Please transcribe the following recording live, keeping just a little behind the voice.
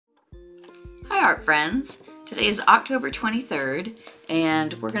Hi art friends! Today is October 23rd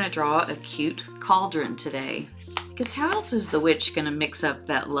and we're going to draw a cute cauldron today. Because how else is the witch going to mix up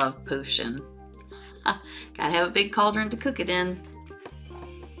that love potion? Gotta have a big cauldron to cook it in.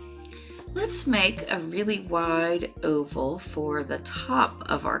 Let's make a really wide oval for the top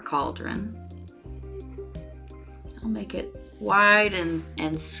of our cauldron. I'll make it wide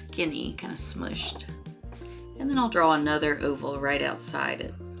and skinny, kind of smushed. And then I'll draw another oval right outside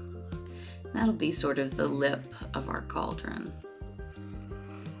it. That'll be sort of the lip of our cauldron,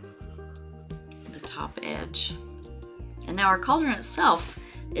 the top edge. And now our cauldron itself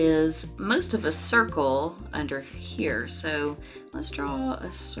is most of a circle under here. So let's draw a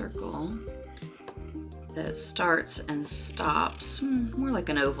circle that starts and stops, more like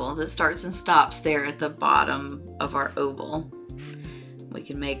an oval, that starts and stops there at the bottom of our oval. We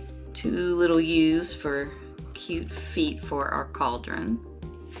can make two little U's for cute feet for our cauldron.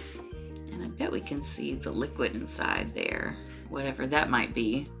 And I bet we can see the liquid inside there, whatever that might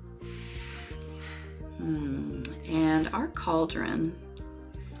be. And our cauldron,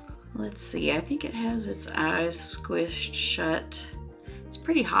 let's see, I think it has its eyes squished shut. It's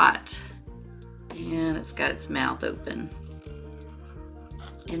pretty hot. And it's got its mouth open.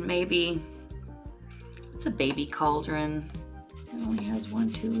 And maybe it's a baby cauldron. It only has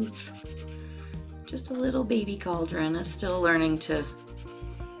one tooth. Just a little baby cauldron. It's still learning to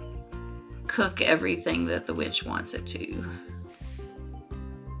cook everything that the witch wants it to.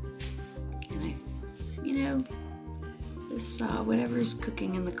 And this whatever's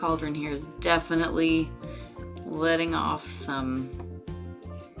cooking in the cauldron here is definitely letting off some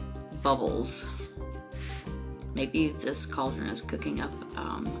bubbles. Maybe this cauldron is cooking up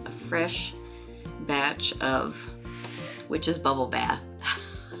a fresh batch of witch's bubble bath.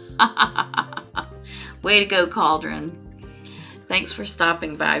 Way to go, cauldron. Thanks for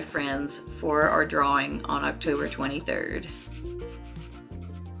stopping by, friends, for our drawing on October 23rd.